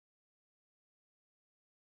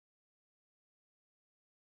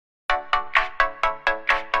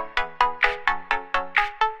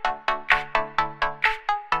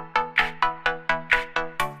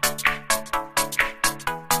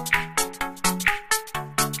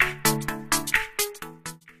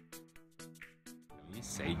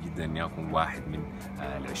جدا اني اكون واحد من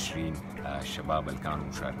ال20 الشباب اللي كانوا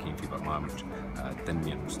مشاركين في برنامج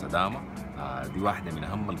التنميه المستدامه. دي واحده من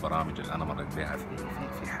اهم البرامج اللي انا مريت بها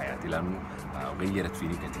في حياتي، لانه غيرت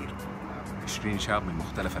فيني كثير. 20 شاب من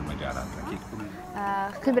مختلف المجالات، اكيد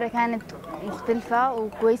خبره كانت مختلفه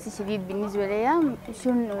وكويسه شديد بالنسبه لي.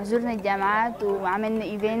 زرنا الجامعات وعملنا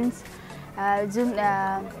ايفنتس،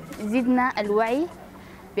 زدنا الوعي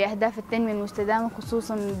بأهداف التنمية المستدامة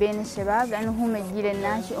خصوصا بين الشباب، لأنه هم الجيل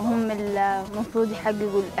الناشئ وهم المفروض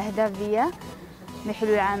يحققوا الأهداف دي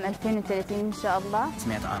بحلول عام 2030 إن شاء الله.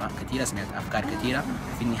 سمعت آراء كثيرة، سمعت أفكار كثيرة.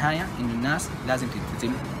 في النهاية إنه الناس لازم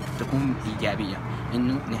تلتزم، تكون إيجابية،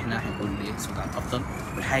 إنه نحن حنكون للسودان أفضل،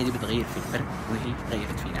 والحاجة دي بتغير في الفرق وهي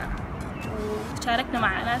غيرت فينا. وشاركنا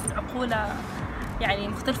مع ناس عقولة يعني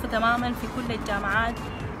مختلفة تماما في كل الجامعات،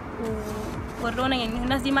 وورونا يعني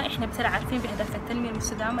الناس دي ما احنا بس عارفين باهداف التنميه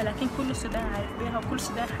المستدامه، لكن كل السودان عارف بها وكل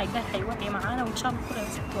السودان حيوعي معانا، وان شاء الله كل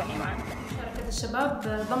الناس حتوعي معانا. شركه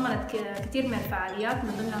الشباب ضمنت كثير من الفعاليات،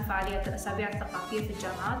 من ضمنها فعاليات الاسابيع الثقافيه في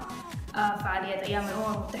الجامعات، فعاليات ايام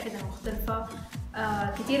الامم المتحده المختلفه،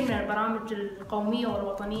 كثير من البرامج القوميه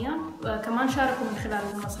والوطنيه. كمان شاركوا من خلال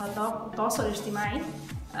منصات التواصل الاجتماعي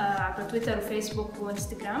عبر تويتر وفيسبوك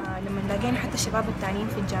وانستغرام. لما لقينا حتى الشباب التانيين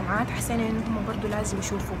في الجامعات حسينا إن هم برضو لازم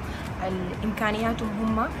يشوفوا إمكانياتهم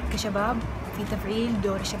هم كشباب في تفعيل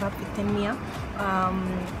دور الشباب في التنمية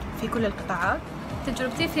في كل القطاعات.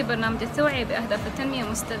 تجربتي في برنامج التوعية بأهداف التنمية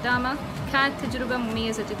المستدامة كانت تجربة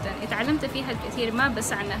مميزة جدا، اتعلمت فيها الكثير ما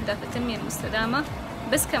بس عن أهداف التنمية المستدامة،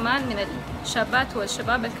 بس كمان من الشابات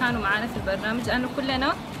والشباب اللي كانوا معنا في البرنامج، لأنه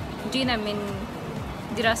كلنا جينا من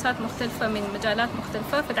دراسات مختلفة من مجالات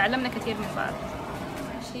مختلفة، فتعلمنا كثير من بعض.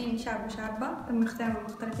 20 شاب وشابة تم اختيارهم من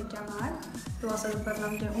مختلف الجامعات بواسطة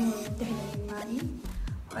برنامج الأمم المتحدة للمائي.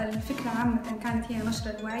 الفكرة عامة كانت هي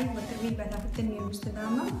نشر الوعي والترويج بأهداف التنمية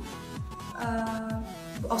المستدامة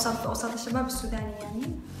بأوساط الشباب السوداني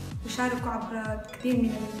يعني، وشاركوا عبر كثير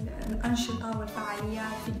من الأنشطة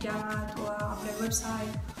والفعاليات في الجامعات وعبر الويب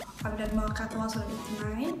سايت وعبر المواقع التواصل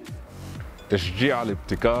الاجتماعي. تشجيع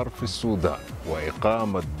الابتكار في السودان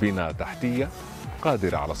وإقامة بنى تحتية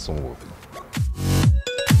قادرة على الصمود.